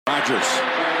Rodgers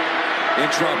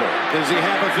in trouble. Does he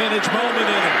have a vintage moment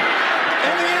in him?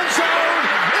 In the end zone,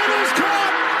 it is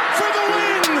caught for the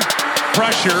win.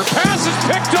 Pressure, pass is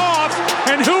picked off,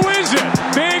 and who is it?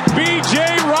 Big B.J.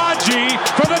 Raji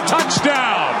for the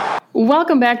touchdown.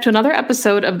 Welcome back to another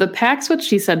episode of the Pack's What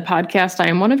She Said podcast. I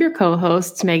am one of your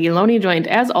co-hosts, Maggie Loney, joined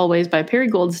as always by Perry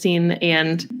Goldstein.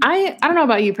 And I don't know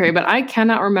about you, Perry, but I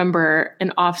cannot remember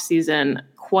an off-season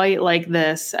quite like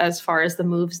this as far as the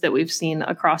moves that we've seen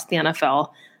across the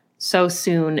NFL so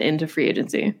soon into free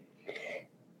agency.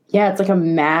 Yeah, it's like a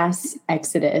mass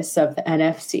exodus of the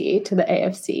NFC to the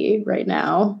AFC right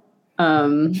now.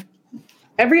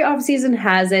 Every offseason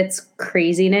has its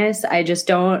craziness. I just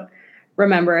don't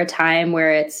remember a time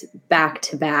where it's back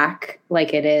to back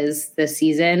like it is this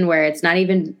season, where it's not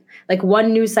even like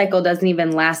one news cycle doesn't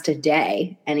even last a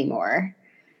day anymore.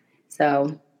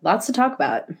 So lots to talk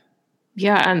about.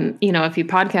 Yeah. And, if you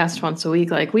podcast once a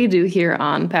week, like we do here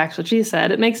on Pack's What She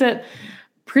Said, it makes it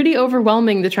pretty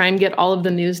overwhelming to try and get all of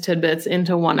the news tidbits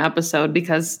into one episode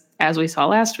because, as we saw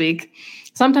last week,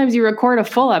 sometimes you record a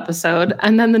full episode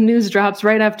and then the news drops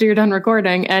right after you're done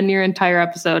recording and your entire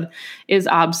episode is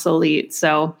obsolete.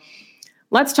 So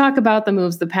let's talk about the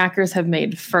moves the Packers have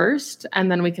made first, and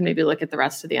then we can maybe look at the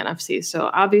rest of the NFC. So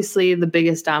obviously the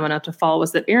biggest domino to fall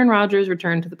was that Aaron Rodgers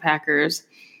returned to the Packers.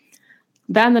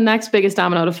 Then the next biggest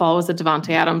domino to fall was that Davante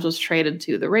Adams was traded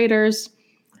to the Raiders.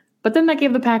 But then that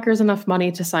gave the Packers enough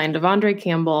money to sign Devondre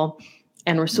Campbell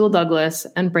and Rasul Douglas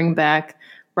and bring back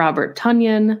Robert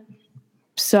Tonyan.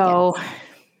 So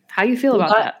how you feel about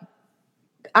that?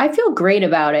 I feel great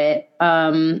about it.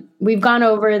 We've gone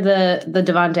over the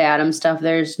Davante Adams stuff.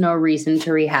 There's no reason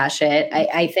to rehash it.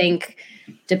 I think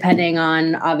depending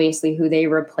on obviously who they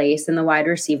replace in the wide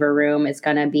receiver room, it's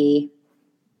going to be,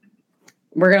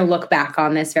 we're going to look back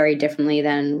on this very differently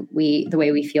than the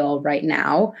way we feel right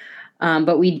now.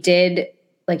 But we did,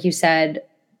 like you said,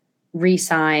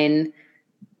 re-sign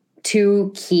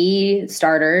two key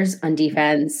starters on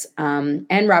defense,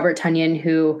 and Robert Tonyan,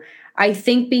 who I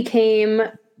think became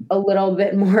a little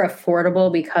bit more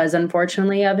affordable because,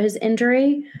 unfortunately, of his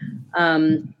injury.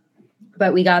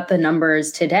 But we got the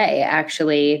numbers today,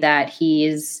 actually, that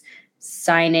he's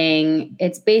signing.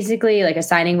 It's basically like a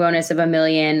signing bonus of $1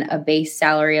 million, a base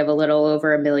salary of a little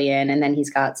over $1 million, and then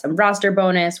he's got some roster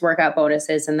bonus, workout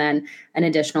bonuses, and then an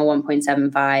additional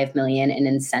 $1.75 million in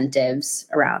incentives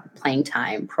around playing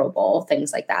time, Pro Bowl,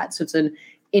 things like that. So it's an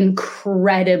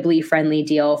incredibly friendly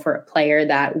deal for a player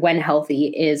that, when healthy,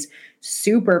 is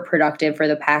super productive for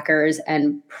the Packers,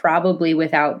 and probably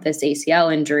without this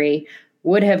ACL injury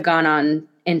would have gone on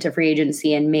into free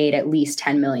agency and made at least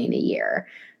 $10 million a year.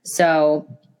 So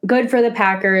good for the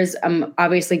Packers. I'm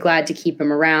obviously glad to keep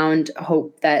him around.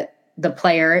 Hope that the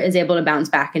player is able to bounce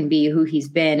back and be who he's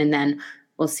been. And then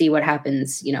we'll see what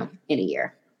happens, in a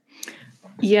year.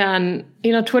 Yeah. And,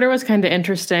 Twitter was kind of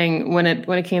interesting when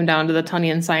it came down to the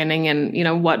Tonyan signing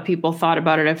and, what people thought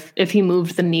about it, if he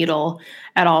moved the needle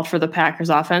at all for the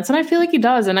Packers offense. And I feel like he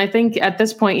does. And I think at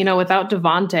this point, without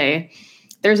Devontae,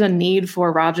 there's a need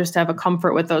for Rodgers to have a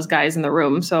comfort with those guys in the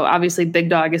room. So obviously Big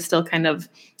Dog is still kind of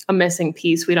a missing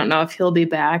piece. We don't know if he'll be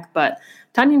back, but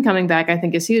Tonyan coming back, I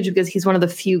think, is huge because he's one of the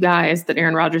few guys that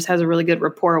Aaron Rodgers has a really good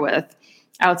rapport with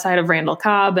outside of Randall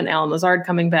Cobb and Allen Lazard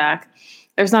coming back.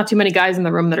 There's not too many guys in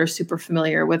the room that are super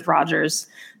familiar with Rodgers.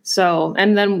 So,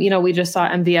 and then, we just saw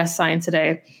MVS sign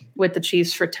today with the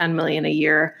Chiefs for $10 million a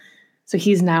year. So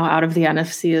he's now out of the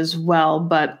NFC as well.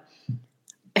 But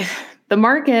the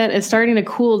market is starting to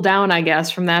cool down, I guess,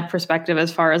 from that perspective,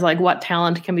 as far as like what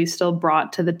talent can be still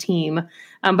brought to the team.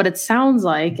 But it sounds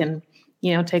like, and,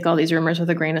 take all these rumors with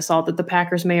a grain of salt, that the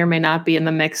Packers may or may not be in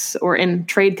the mix or in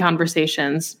trade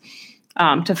conversations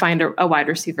to find a wide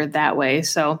receiver that way.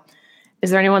 So is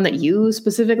there anyone that you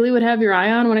specifically would have your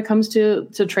eye on when it comes to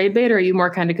trade bait, or are you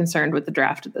more kind of concerned with the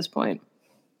draft at this point?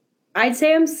 I'd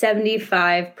say I'm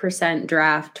 75%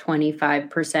 draft,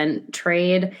 25%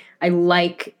 trade. I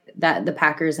like that the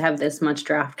Packers have this much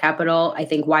draft capital. I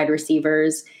think wide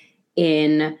receivers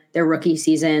in their rookie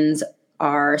seasons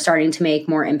are starting to make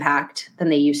more impact than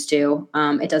they used to.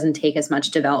 It doesn't take as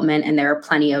much development, and there are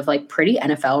plenty of pretty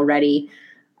NFL ready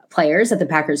players that the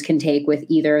Packers can take with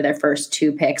either their first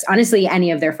two picks. Honestly,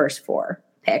 any of their first four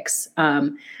picks.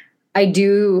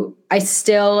 I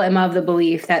still am of the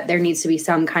belief that there needs to be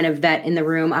some kind of vet in the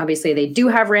room. Obviously, they do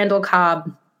have Randall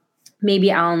Cobb.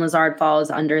 Maybe Allen Lazard falls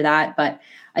under that, but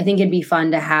I think it'd be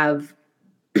fun to have,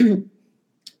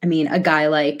 a guy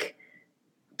like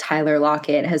Tyler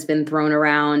Lockett has been thrown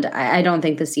around. I don't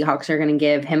think the Seahawks are going to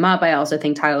give him up. I also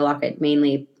think Tyler Lockett,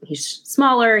 mainly, he's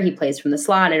smaller. He plays from the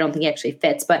slot. I don't think he actually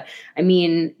fits, but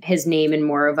his name in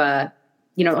more of a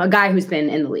a guy who's been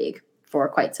in the league for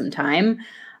quite some time.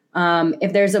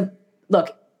 If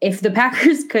the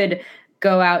Packers could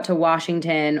go out to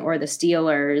Washington or the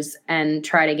Steelers and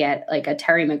try to get like a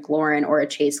Terry McLaurin or a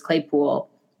Chase Claypool,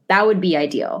 that would be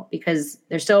ideal because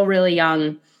they're still really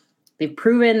young. They've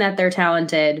proven that they're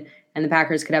talented and the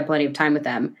Packers could have plenty of time with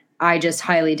them. I just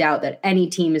highly doubt that any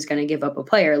team is going to give up a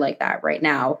player like that right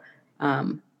now.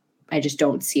 I just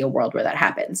don't see a world where that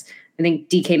happens. I think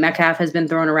DK Metcalf has been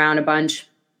thrown around a bunch.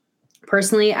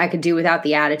 Personally, I could do without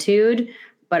the attitude,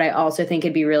 but I also think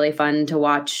it'd be really fun to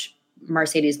watch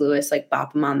Mercedes Lewis like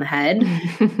bop him on the head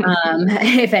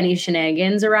if any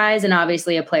shenanigans arise. And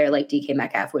obviously a player like DK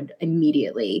Metcalf would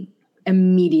immediately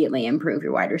improve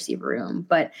your wide receiver room.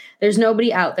 But there's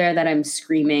nobody out there that I'm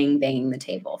screaming, banging the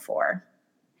table for.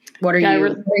 What are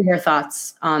your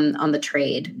thoughts on the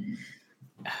trade?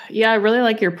 Yeah, I really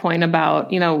like your point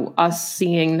about, us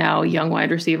seeing now young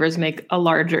wide receivers make a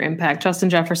larger impact.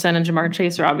 Justin Jefferson and Jamar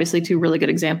Chase are obviously two really good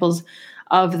examples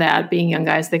of that, being young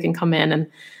guys that can come in. And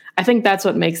I think that's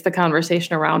what makes the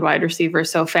conversation around wide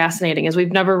receivers so fascinating is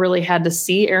we've never really had to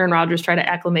see Aaron Rodgers try to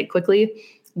acclimate quickly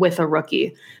with a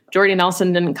rookie. Jordy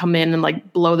Nelson didn't come in and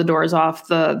like blow the doors off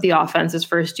the offense his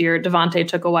first year. Devontae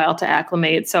took a while to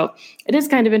acclimate. So it is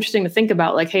kind of interesting to think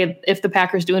about like, hey, if the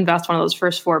Packers do invest one of those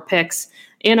first 4 picks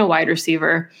in a wide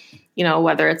receiver,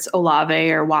 whether it's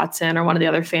Olave or Watson or one of the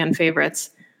other fan favorites,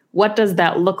 what does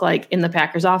that look like in the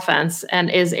Packers offense? And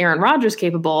is Aaron Rodgers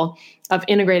capable of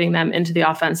integrating them into the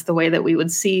offense the way that we would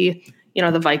see,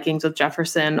 the Vikings with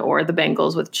Jefferson or the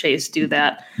Bengals with Chase do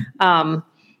that?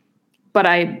 But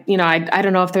I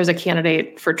don't know if there's a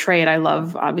candidate for trade. I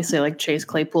love obviously like Chase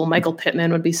Claypool. Michael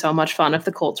Pittman would be so much fun if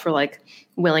the Colts were like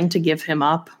willing to give him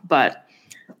up, but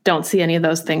don't see any of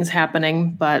those things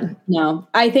happening. But no,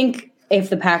 I think if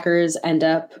the Packers end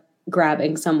up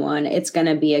grabbing someone, it's going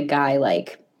to be a guy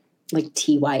like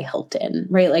T.Y. Hilton,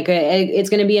 right? Like it's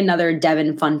going to be another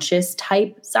Devin Funchess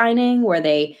type signing where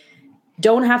they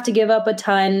don't have to give up a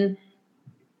ton,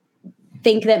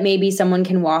 think that maybe someone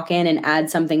can walk in and add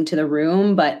something to the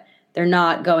room, but they're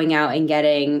not going out and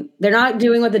they're not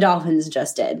doing what the Dolphins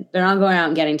just did. They're not going out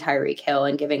and getting Tyreek Hill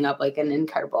and giving up like an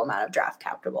incredible amount of draft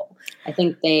capital. I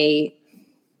think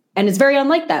and it's very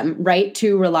unlike them, right,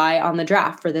 to rely on the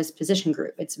draft for this position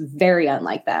group. It's very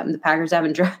unlike them. The Packers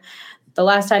haven't the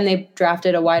last time they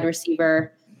drafted a wide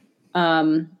receiver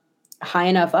high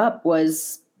enough up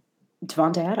was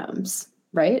Devontae Adams,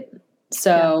 right?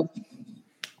 So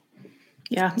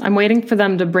yeah, I'm waiting for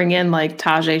them to bring in like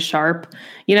Tajay Sharp,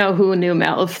 who knew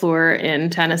Matt LaFleur in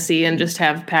Tennessee, and just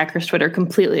have Packers Twitter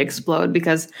completely explode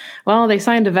because, well, they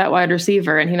signed a vet wide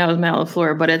receiver and he knows Matt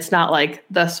LaFleur, but it's not like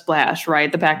the splash, right?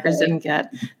 The Packers didn't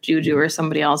get Juju or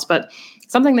somebody else, but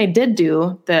something they did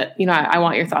do that, I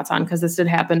want your thoughts on because this did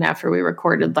happen after we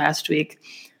recorded last week.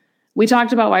 We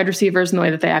talked about wide receivers and the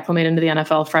way that they acclimate into the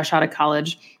NFL fresh out of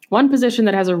college. One position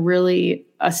that has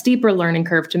a steeper learning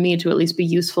curve to me to at least be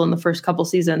useful in the first couple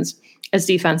seasons is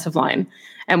defensive line.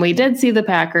 And we did see the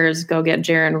Packers go get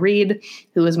Jaron Reed,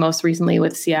 who was most recently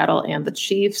with Seattle and the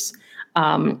Chiefs.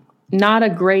 Not a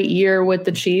great year with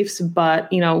the Chiefs,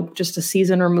 but, just a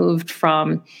season removed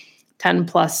from 10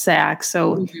 plus sacks.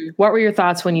 So What were your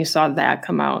thoughts when you saw that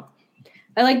come out?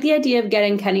 I like the idea of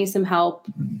getting Kenny some help.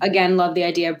 Again, love the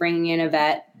idea of bringing in a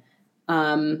vet.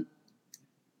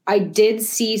 I did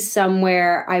see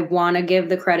somewhere, I want to give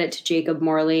the credit to Jacob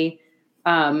Morley,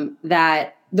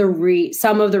 that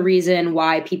some of the reason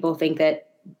why people think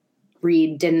that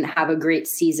Reed didn't have a great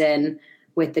season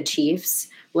with the Chiefs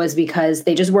was because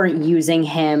they just weren't using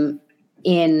him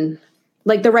in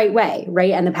like the right way,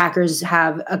 right? And the Packers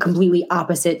have a completely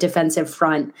opposite defensive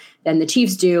front than the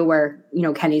Chiefs do, where,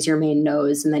 Kenny's your main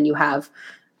nose, and then you have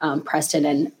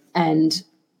Preston and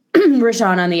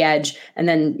Rashawn on the edge, and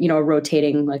then, a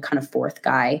rotating like kind of fourth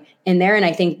guy in there. And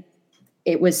I think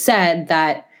it was said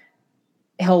that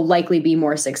he'll likely be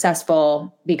more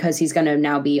successful because he's going to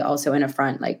now be also in a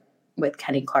front, like with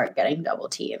Kenny Clark getting double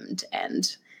teamed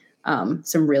and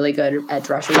some really good edge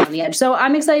rushers on the edge. So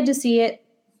I'm excited to see it.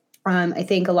 I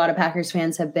think a lot of Packers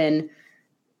fans have been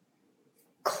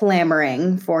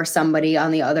clamoring for somebody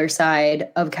on the other side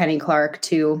of Kenny Clark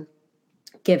to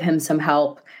give him some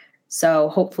help. So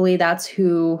hopefully that's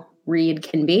who Reed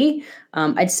can be.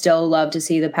 I'd still love to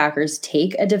see the Packers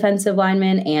take a defensive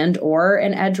lineman and or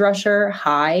an edge rusher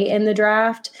high in the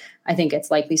draft. I think it's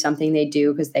likely something they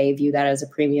do because they view that as a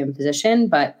premium position,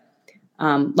 but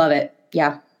love it.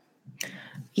 Yeah.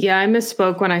 Yeah, I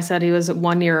misspoke when I said he was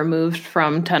 1 year removed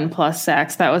from 10 plus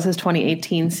sacks. That was his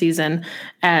 2018 season.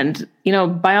 And,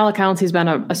 by all accounts, he's been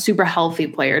a super healthy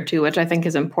player too, which I think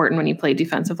is important when you play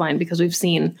defensive line, because we've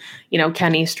seen,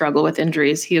 Kenny struggle with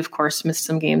injuries. He, of course, missed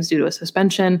some games due to a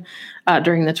suspension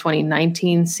during the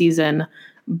 2019 season.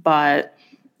 But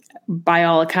by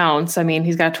all accounts, I mean,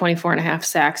 he's got 24 and a half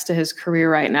sacks to his career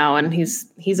right now, and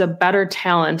he's a better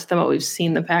talent than what we've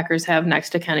seen the Packers have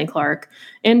next to Kenny Clark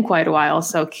in quite a while.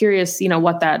 So curious,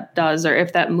 what that does, or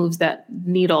if that moves that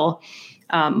needle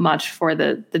much for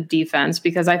the defense,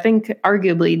 because I think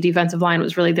arguably defensive line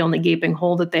was really the only gaping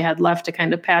hole that they had left to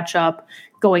kind of patch up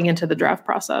going into the draft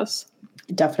process.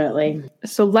 Definitely.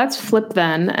 So let's flip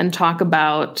then and talk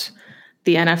about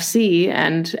the NFC,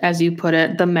 and as you put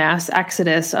it, the mass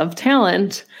exodus of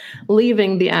talent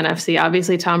leaving the NFC.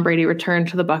 Obviously, Tom Brady returned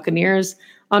to the Buccaneers,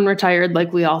 unretired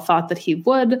like we all thought that he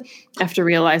would, after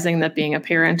realizing that being a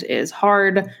parent is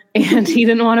hard, and he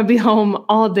didn't want to be home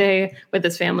all day with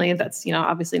his family. That's,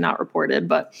 obviously not reported,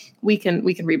 but we can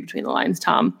read between the lines,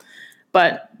 Tom.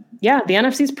 But yeah, the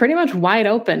NFC is pretty much wide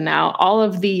open now. All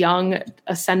of the young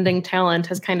ascending talent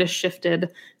has kind of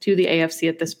shifted to the AFC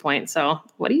at this point. So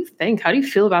what do you think? How do you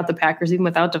feel about the Packers even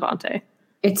without Devontae?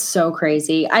 It's so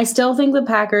crazy. I still think the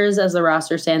Packers, as the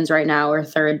roster stands right now, are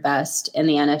third best in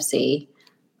the NFC,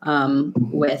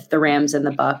 with the Rams and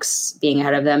the Bucs being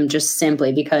ahead of them, just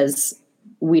simply because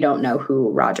we don't know who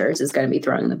Rodgers is going to be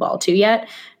throwing the ball to yet.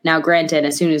 Now, granted,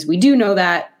 as soon as we do know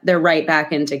that, they're right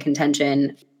back into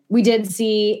contention. We did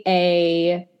see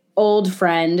a old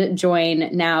friend join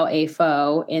now a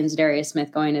foe in Za'Darius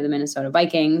Smith going to the Minnesota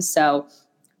Vikings. So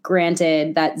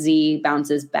granted that Z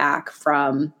bounces back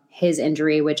from his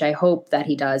injury, which I hope that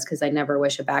he does, because I never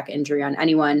wish a back injury on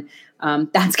anyone.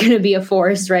 That's going to be a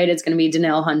force, right? It's going to be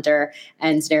Danielle Hunter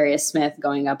and Za'Darius Smith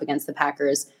going up against the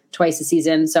Packers twice a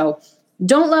season. So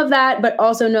don't love that, but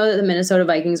also know that the Minnesota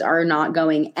Vikings are not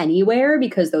going anywhere,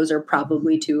 because those are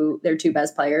probably their two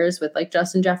best players, with like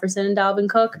Justin Jefferson and Dalvin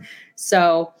Cook.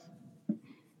 So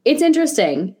it's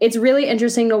interesting. It's really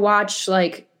interesting to watch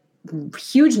like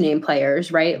huge name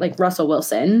players, right? Like Russell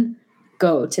Wilson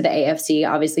go to the AFC,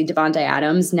 obviously Devontae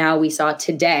Adams. Now we saw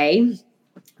today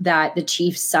that the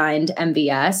Chiefs signed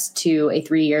MVS to a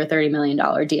 3-year, $30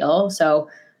 million deal. So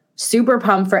super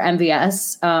pumped for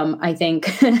MVS. I think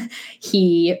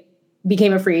he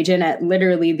became a free agent at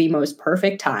literally the most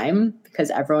perfect time,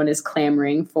 because everyone is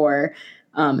clamoring for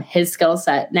his skill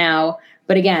set now.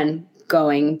 But again,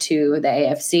 going to the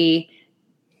AFC,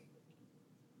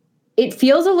 it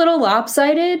feels a little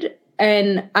lopsided,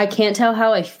 and I can't tell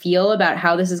how I feel about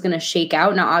how this is going to shake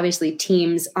out. Now, obviously,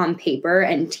 teams on paper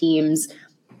and teams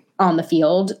on the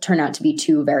field turn out to be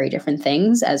two very different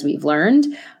things, as we've learned.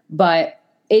 But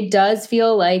it does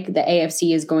feel like the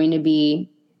AFC is going to be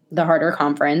the harder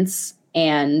conference,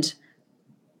 and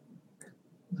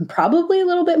probably a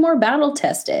little bit more battle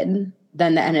tested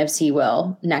than the NFC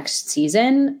will next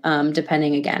season,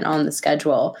 depending again on the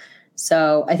schedule.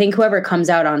 So I think whoever comes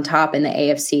out on top in the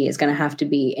AFC is going to have to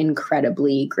be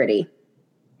incredibly gritty.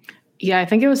 Yeah, I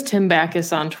think it was Tim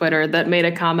Backus on Twitter that made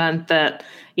a comment that,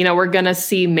 we're going to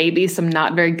see maybe some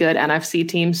not very good NFC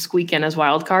teams squeak in as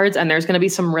wild cards, and there's going to be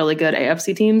some really good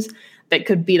AFC teams that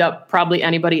could beat up probably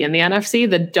anybody in the NFC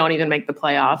that don't even make the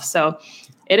playoffs. So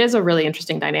it is a really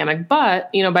interesting dynamic.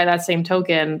 But, by that same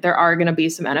token, there are going to be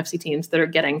some NFC teams that are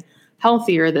getting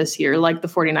healthier this year, like the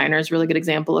 49ers, really good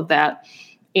example of that,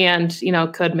 and,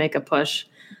 could make a push.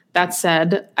 That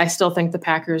said, I still think the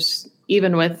Packers,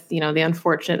 even with, the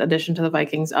unfortunate addition to the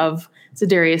Vikings of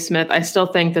Za'Darius Smith, I still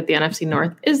think that the NFC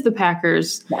North is the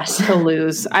Packers to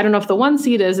lose. I don't know if the 1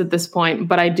 seed is at this point,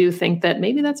 but I do think that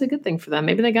maybe that's a good thing for them.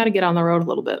 Maybe they got to get on the road a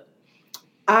little bit.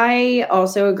 I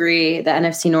also agree the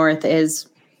NFC North is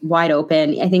wide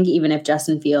open. I think even if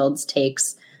Justin Fields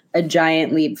takes a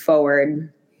giant leap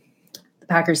forward, the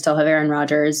Packers still have Aaron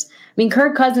Rodgers. I mean,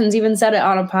 Kirk Cousins even said it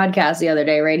on a podcast the other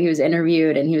day, right? He was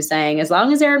interviewed and he was saying, as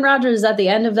long as Aaron Rodgers is at the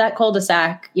end of that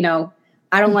cul-de-sac,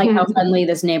 I don't like how friendly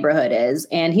this neighborhood is.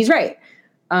 And he's right.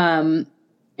 Aaron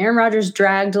Rodgers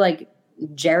dragged like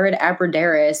Jared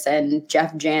Abbrederis and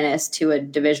Jeff Janis to a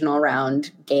divisional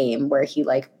round game where he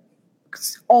like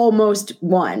almost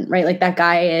won, right? Like that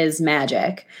guy is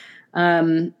magic.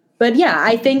 But yeah,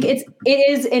 I think it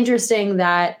is interesting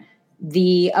that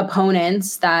the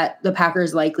opponents that the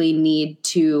Packers likely need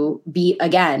to beat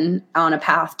again on a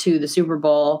path to the Super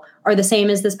Bowl are the same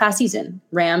as this past season.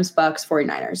 Rams, Bucks,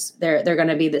 49ers. They're going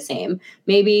to be the same.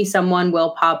 Maybe someone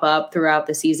will pop up throughout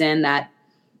the season that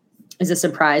is a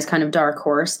surprise kind of dark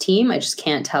horse team. I just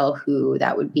can't tell who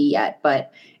that would be yet.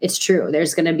 But it's true.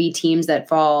 There's going to be teams that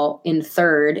fall in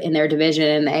third in their division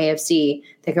in the AFC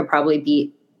that could probably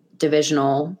beat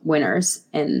divisional winners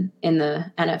in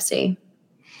the NFC.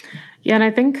 Yeah, and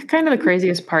I think kind of the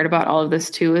craziest part about all of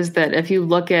this too is that if you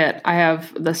look at, I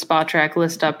have the Spotrac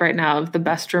list up right now of the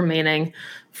best remaining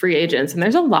free agents, and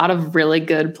there's a lot of really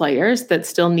good players that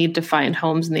still need to find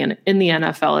homes in the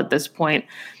NFL at this point.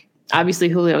 Obviously,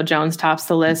 Julio Jones tops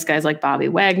the list. Guys like Bobby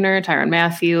Wagner, Tyrann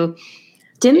Mathieu.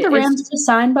 Didn't the Rams just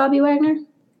sign Bobby Wagner?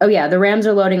 Oh, yeah, the Rams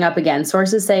are loading up again.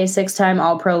 Sources say 6-time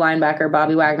All-Pro linebacker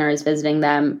Bobby Wagner is visiting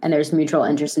them, and there's mutual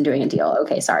interest in doing a deal.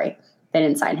 Okay, sorry. They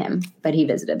didn't sign him, but he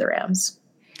visited the Rams.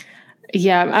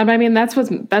 Yeah, I mean, that's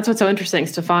what's so interesting.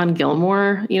 Stephon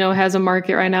Gilmore, has a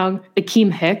market right now.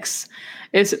 Akeem Hicks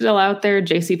is still out there.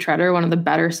 J.C. Treader, one of the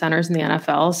better centers in the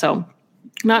NFL. So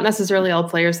not necessarily all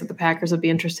players that the Packers would be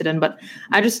interested in, but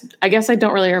I guess I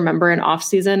don't really remember an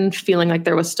offseason feeling like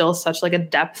there was still such like a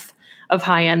depth of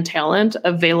high-end talent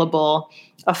available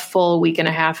a full week and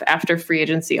a half after free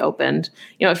agency opened.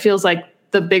 It feels like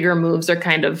the bigger moves are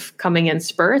kind of coming in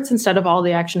spurts instead of all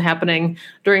the action happening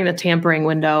during the tampering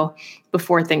window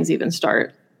before things even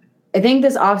start. I think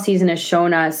this offseason has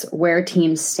shown us where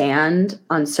teams stand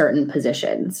on certain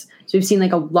positions. So we've seen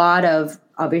like a lot of,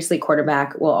 obviously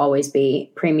quarterback will always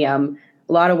be premium,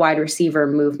 a lot of wide receiver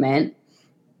movement,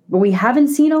 but we haven't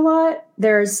seen a lot.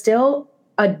 There's still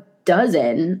a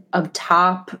dozen of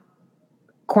top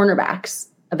cornerbacks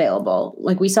available.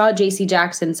 Like we saw JC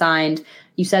Jackson signed,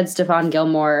 you said Stephon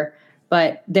Gilmore,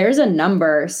 but there's a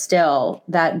number still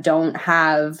that don't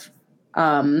have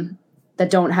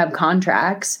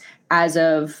contracts as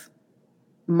of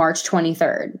March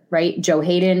 23rd, right? Joe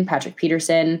Hayden, Patrick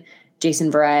Peterson,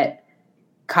 Jason Verrett,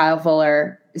 Kyle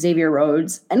Fuller, Xavier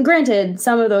Rhodes. And granted,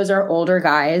 some of those are older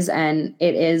guys, and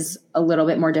it is a little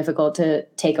bit more difficult to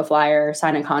take a flyer,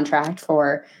 sign a contract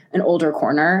for an older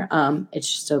corner.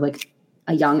 It's just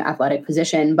a young athletic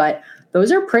position, but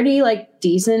those are pretty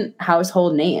decent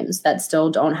household names that still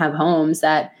don't have homes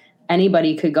that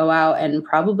anybody could go out and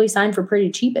probably sign for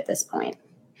pretty cheap at this point.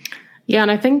 Yeah.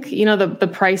 And I think, the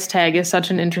price tag is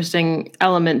such an interesting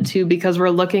element too, because we're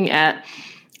looking at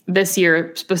this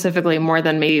year specifically more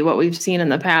than maybe what we've seen in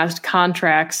the past,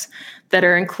 contracts that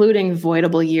are including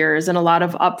voidable years and a lot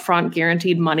of upfront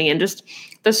guaranteed money and just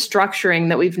the structuring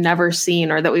that we've never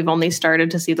seen or that we've only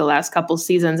started to see the last couple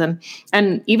seasons.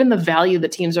 And even the value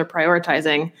that teams are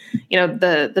prioritizing,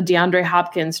 the DeAndre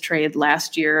Hopkins trade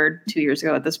last year or 2 years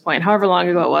ago at this point, however long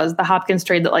ago it was, the Hopkins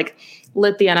trade that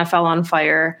lit the NFL on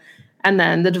fire. And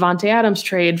then the Davante Adams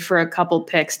trade for a couple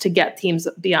picks to get teams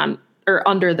beyond or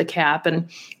under the cap. And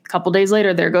a couple days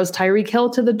later, there goes Tyreek Hill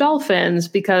to the Dolphins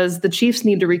because the Chiefs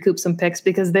need to recoup some picks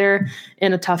because they're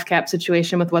in a tough cap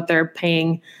situation with what they're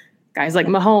paying guys like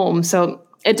Mahomes. So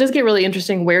it does get really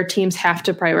interesting where teams have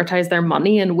to prioritize their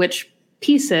money and which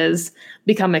pieces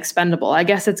become expendable. I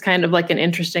guess it's kind of like an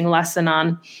interesting lesson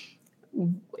on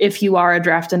if you are a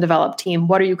draft and develop team,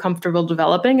 what are you comfortable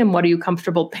developing and what are you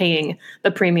comfortable paying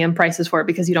the premium prices for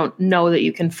because you don't know that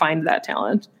you can find that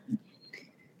talent.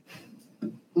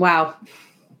 Wow.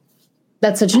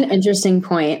 That's such an interesting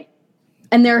point.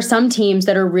 And there are some teams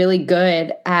that are really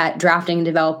good at drafting and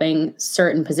developing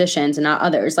certain positions and not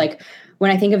others. Like when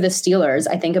I think of the Steelers,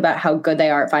 I think about how good they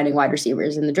are at finding wide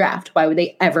receivers in the draft. Why would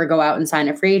they ever go out and sign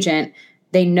a free agent?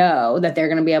 They know that they're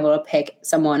going to be able to pick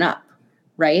someone up,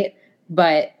 right?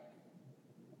 But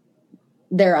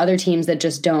there are other teams that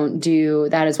just don't do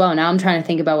that as well. Now I'm trying to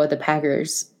think about what the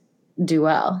Packers do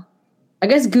well. I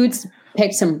guess Goots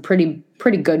picked some pretty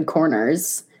good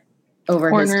corners over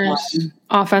his time.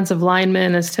 Offensive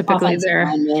lineman is typically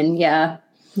there. Yeah.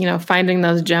 Finding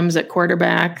those gems at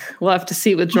quarterback. We'll have to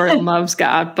see what Jordan Love's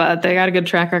got, but they got a good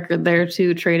track record there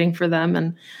too, trading for them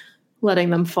and letting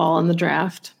them fall in the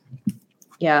draft.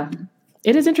 Yeah.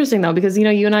 It is interesting though, because,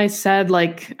 you and I said,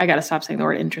 I got to stop saying the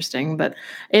word interesting, but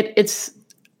it's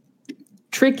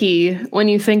tricky when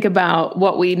you think about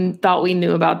what we thought we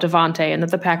knew about Davante and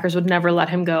that the Packers would never let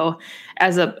him go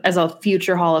as a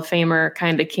future Hall of Famer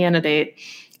kind of candidate,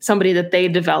 somebody that they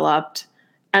developed,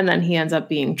 and then he ends up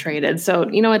being traded. So,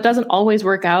 it doesn't always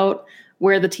work out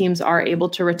where the teams are able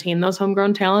to retain those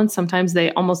homegrown talents. Sometimes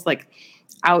they almost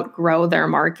outgrow their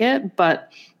market.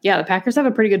 But yeah, the Packers have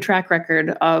a pretty good track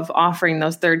record of offering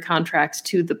those third contracts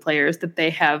to the players that they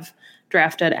have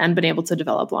drafted and been able to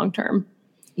develop long-term.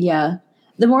 Yeah.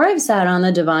 The more I've sat on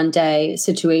the Davante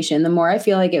situation, the more I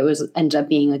feel like it ended up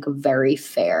being a very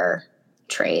fair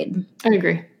trade. I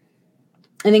agree.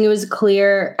 I think it was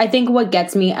clear. I think what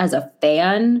gets me as a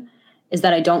fan is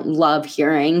that I don't love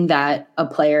hearing that a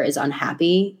player is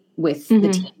unhappy with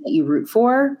the team that you root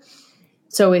for.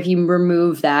 So if you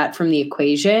remove that from the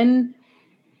equation,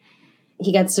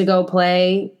 he gets to go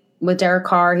play with Derek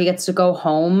Carr. He gets to go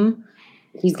home.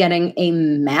 He's getting a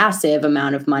massive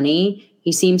amount of money.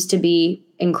 He seems to be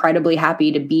incredibly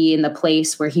happy to be in the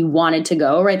place where he wanted to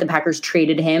go, right? The Packers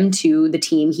traded him to the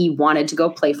team he wanted to go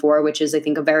play for, which is, I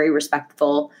think, a very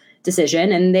respectful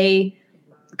decision. And they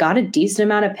got a decent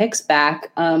amount of picks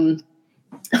back.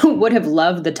 Would have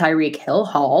loved the Tyreek Hill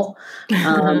haul.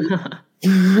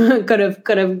 Could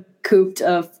have cooped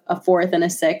a fourth and a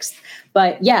sixth.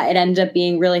 But yeah, it ended up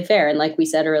being really fair. And like we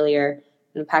said earlier,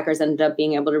 the Packers ended up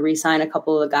being able to re-sign a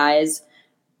couple of the guys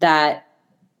that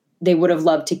they would have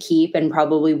loved to keep and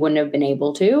probably wouldn't have been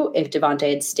able to if Davante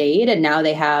had stayed. And now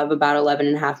they have about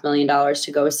 $11.5 million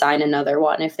to go sign another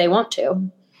one if they want to.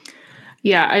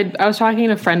 Yeah, I was talking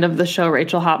to a friend of the show,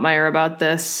 Rachel Hotmeyer, about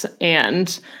this.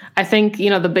 And I think,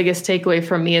 the biggest takeaway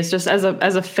from me is just as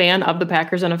a fan of the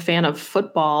Packers and a fan of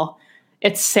football,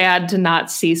 it's sad to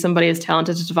not see somebody as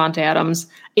talented as Davante Adams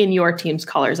in your team's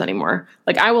colors anymore.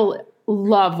 Like, I will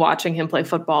love watching him play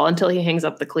football until he hangs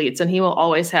up the cleats, and he will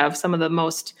always have some of the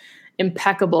most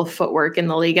impeccable footwork in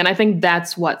the league. And I think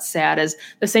that's what's sad, is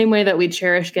the same way that we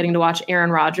cherish getting to watch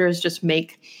Aaron Rodgers just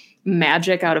make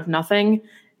magic out of nothing.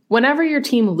 Whenever your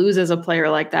team loses a player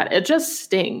like that, it just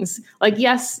stings. Like,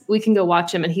 yes, we can go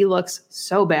watch him and he looks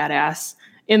so badass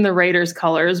in the Raiders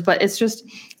colors, but it's just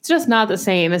not the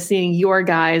same as seeing your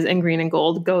guys in green and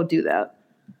gold go do that.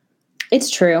 It's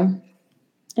true.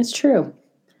 It's true.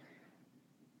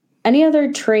 Any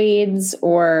other trades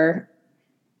or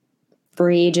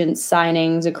free agent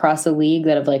signings across the league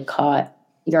that have caught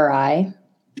your eye?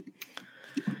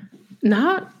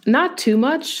 Not too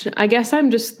much. I guess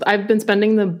I've been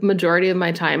spending the majority of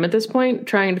my time at this point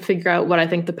trying to figure out what I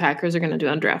think the Packers are going to do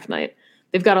on draft night.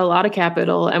 They've got a lot of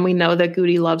capital, and we know that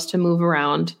Goody loves to move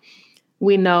around.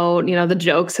 We know, the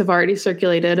jokes have already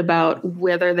circulated about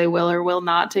whether they will or will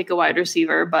not take a wide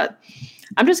receiver, but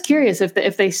I'm just curious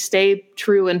if they stay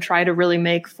true and try to really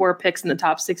make 4 picks in the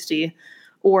top 60,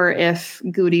 or if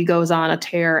Goody goes on a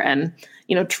tear and,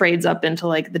 trades up into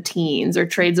the teens, or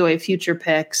trades away future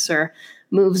picks, or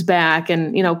moves back,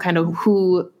 and, kind of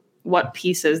what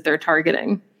pieces they're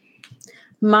targeting.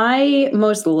 My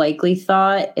most likely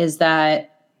thought is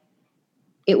that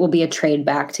it will be a trade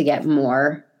back to get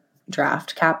more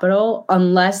draft capital,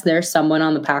 unless there's someone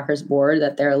on the Packers board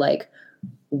that they're like,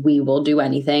 we will do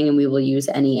anything and we will use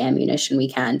any ammunition we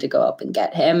can to go up and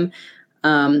get him.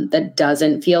 That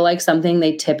doesn't feel like something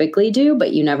they typically do,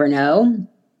 but you never know.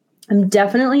 I'm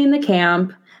definitely in the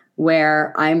camp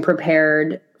where I'm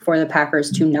prepared for the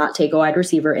Packers to not take a wide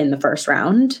receiver in the first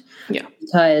round. Yeah.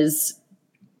 Because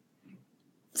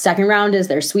second round is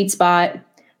their sweet spot.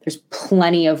 There's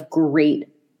plenty of great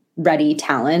ready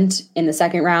talent in the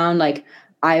second round.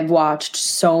 I've watched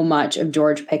so much of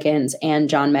George Pickens and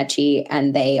John Mechie,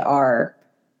 and they are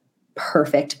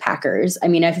perfect Packers. I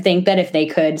mean, I think that if they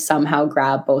could somehow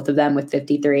grab both of them with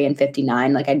 53 and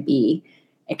 59, I'd be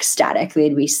ecstatic.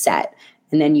 They'd be set.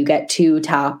 And then you get 2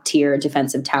 top tier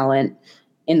defensive talent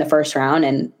in the first round,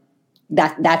 and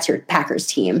that's your Packers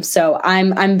team. So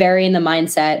I'm very in the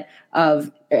mindset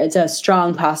of it's a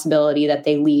strong possibility that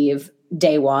they leave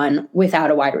day one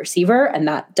without a wide receiver, and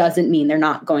that doesn't mean they're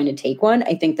not going to take one.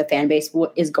 I think the fan base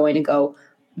is going to go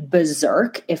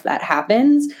berserk if that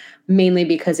happens, mainly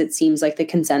because it seems like the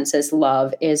consensus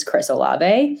love is Chris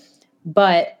Olave,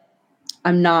 but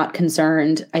I'm not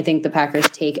concerned. I think the Packers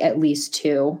take at least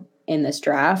 2 in this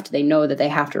draft. They know that they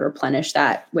have to replenish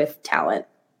that with talent.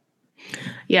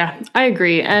 Yeah, I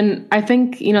agree. And I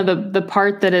think, the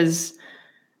part that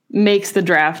makes the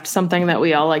draft something that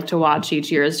we all like to watch each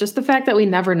year is just the fact that we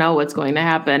never know what's going to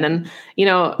happen. And,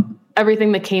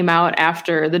 everything that came out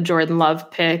after the Jordan Love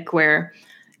pick, where,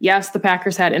 yes, the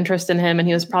Packers had interest in him and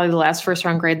he was probably the last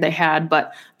first-round grade they had,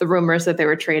 but the rumors that they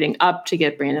were trading up to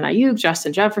get Brandon Ayuk,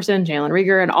 Justin Jefferson, Jalen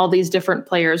Reagor, and all these different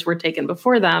players were taken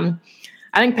before them.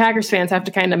 I think Packers fans have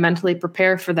to kind of mentally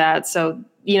prepare for that. So,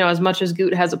 as much as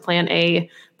Goot has a plan A,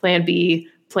 plan B,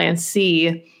 plan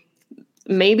C,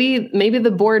 maybe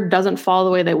the board doesn't fall the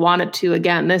way they want it to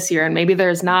again this year, and maybe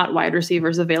there's not wide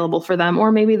receivers available for them,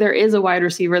 or maybe there is a wide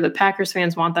receiver that Packers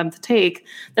fans want them to take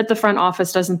that the front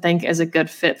office doesn't think is a good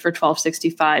fit for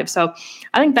 1265. So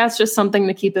I think that's just something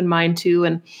to keep in mind too.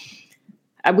 And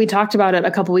we talked about it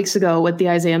a couple weeks ago with the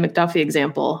Isaiah McDuffie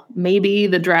example. Maybe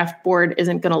the draft board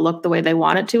isn't going to look the way they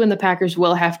want it to, and the Packers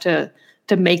will have to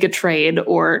make a trade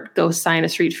or go sign a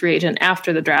street free agent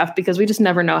after the draft, because we just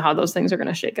never know how those things are going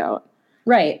to shake out.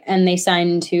 Right. And they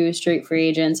signed 2 straight free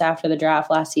agents after the draft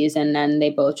last season, and they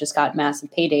both just got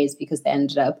massive paydays because they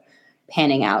ended up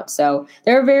panning out. So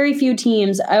there are very few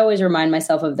teams. I always remind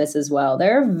myself of this as well.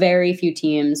 There are very few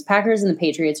teams. Packers and the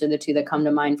Patriots are the two that come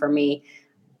to mind for me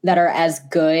that are as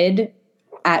good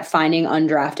at finding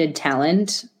undrafted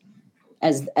talent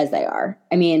as they are.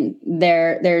 I mean,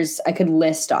 there's I could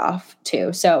list off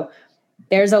too. So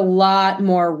there's a lot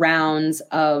more rounds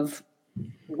of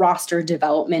roster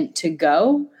development to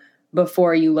go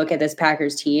before you look at this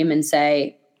Packers team and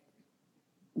say,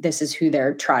 this is who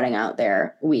they're trotting out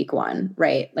there week one,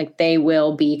 right? Like they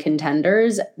will be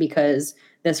contenders because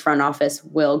this front office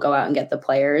will go out and get the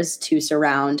players to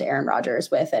surround Aaron Rodgers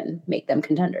with and make them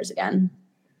contenders again.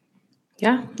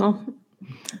 Yeah, well,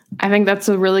 I think that's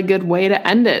a really good way to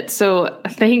end it. So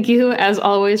thank you, as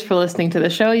always, for listening to the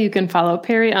show. You can follow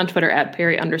Perry on Twitter at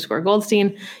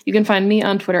Perry_Goldstein. You can find me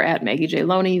on Twitter at Maggie J.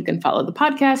 Loney. You can follow the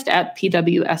podcast at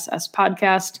PWSS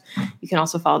Podcast. You can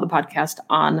also follow the podcast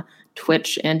on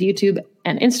Twitch and YouTube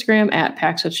and Instagram at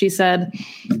Pax What She Said.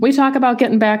 We talk about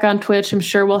getting back on Twitch. I'm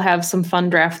sure we'll have some fun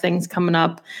draft things coming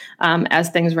up as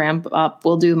things ramp up.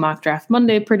 We'll do Mock Draft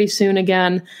Monday pretty soon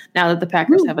again, now that the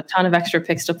Packers have a ton of extra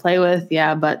picks to play with.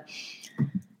 Yeah, but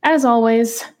as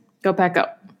always, go Pack Go.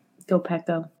 Go Pack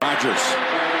Go. Rodgers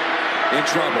in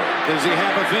trouble. Does he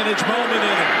have a vintage moment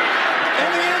in him? In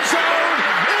the end zone,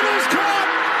 it is caught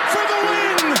for the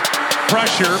win!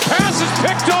 Pressure, pass is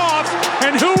picked off.